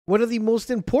One of the most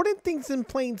important things in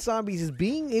playing zombies is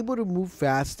being able to move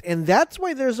fast, and that's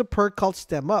why there's a perk called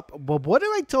Stem Up. But what if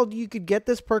I told you could get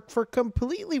this perk for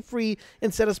completely free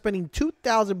instead of spending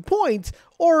 2,000 points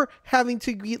or having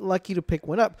to get lucky to pick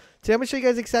one up? Today I'm going to show you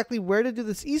guys exactly where to do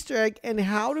this Easter egg and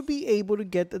how to be able to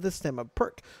get the Stem Up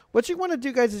perk. What you want to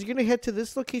do, guys, is you're going to head to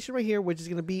this location right here, which is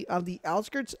going to be on the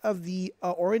outskirts of the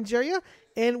orange area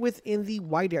and within the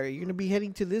white area. You're going to be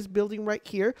heading to this building right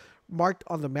here marked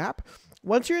on the map.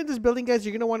 Once you're in this building, guys,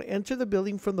 you're going to want to enter the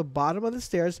building from the bottom of the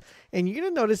stairs, and you're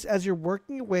going to notice as you're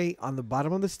working your way on the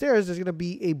bottom of the stairs, there's going to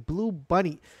be a blue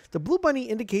bunny. The blue bunny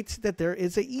indicates that there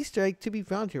is an Easter egg to be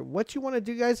found here. What you want to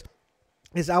do, guys,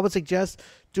 is I would suggest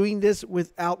doing this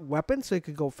without weapons so it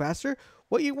could go faster.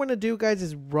 What you want to do, guys,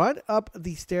 is run up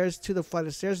the stairs to the flight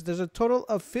of stairs. There's a total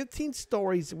of 15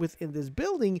 stories within this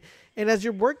building. And as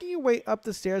you're working your way up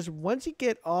the stairs, once you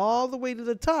get all the way to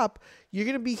the top, you're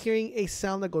going to be hearing a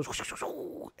sound that goes,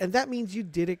 and that means you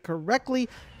did it correctly.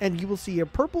 And you will see a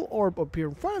purple orb appear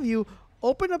in front of you.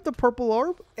 Open up the purple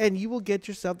orb and you will get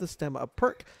yourself the Stem Up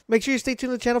perk. Make sure you stay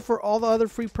tuned to the channel for all the other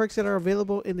free perks that are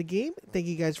available in the game. Thank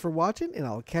you guys for watching, and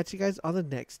I'll catch you guys on the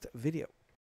next video.